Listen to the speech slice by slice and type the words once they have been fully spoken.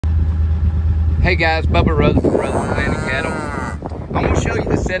Hey guys, Bubba Rutherford, Rutherford Cattle. I'm going to show you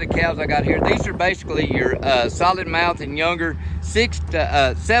the set of cows I got here. These are basically your solid mouth and younger,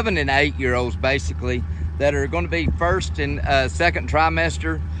 7 and 8 year olds basically, that are going to be first and second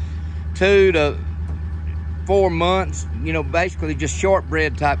trimester, 2 to 4 months, you know, basically just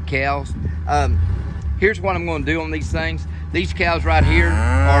shortbred type cows. Here's what I'm going to do on these things. These cows right here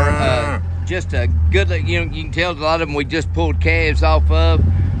are just a good, you know, you can tell a lot of them we just pulled calves off of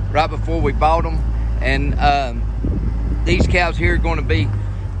right before we bought them. And these cows here are going to be,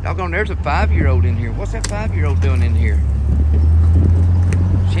 doggone, there's a 5-year-old in here. What's that 5-year-old doing in here?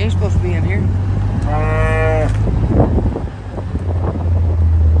 She ain't supposed to be in here.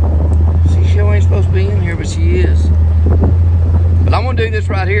 She sure ain't supposed to be in here, but she is. But I'm going to do this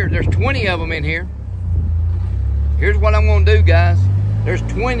right here. There's 20 of them in here. Here's what I'm going to do, guys. There's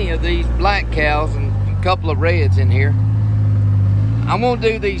 20 of these black cows and a couple of reds in here. I'm going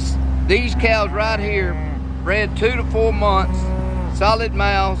to do these cows right here, bred 2 to 4 months, solid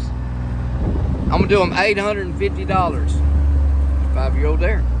mouths. I'm going to do them $850. 5-year-old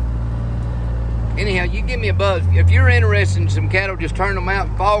there. Anyhow, you give me a buzz. If you're interested in some cattle, just turn them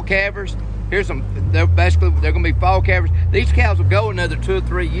out. Fall calvers. Here's some. They're going to be fall calvers. These cows will go another 2 or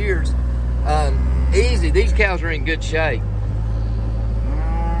 3 years. Easy. These cows are in good shape.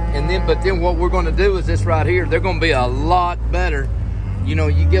 But then what we're going to do is this right here. They're going to be a lot better. You know,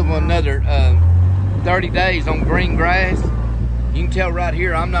 you give them another 30 days on green grass. You can tell right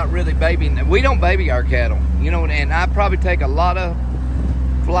here, I'm not really babying. We don't baby our cattle, you know, and I probably take a lot of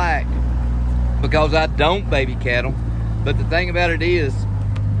flack because I don't baby cattle. But the thing about it is,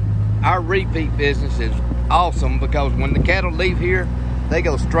 our repeat business is awesome because when the cattle leave here, they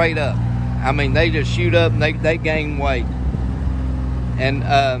go straight up. I mean, they just shoot up and they gain weight. And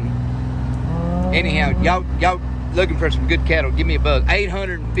anyhow, y'all looking for some good cattle, give me a buzz.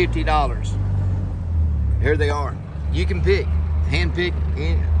 $850. Here they are. You can pick, hand pick,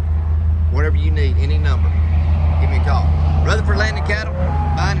 whatever you need, any number. Give me a call. Rutherford Landing Cattle,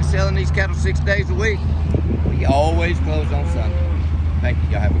 buying and selling these cattle 6 days a week. We always close on Sunday. Thank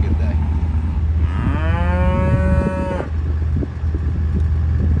you. Y'all have a good day.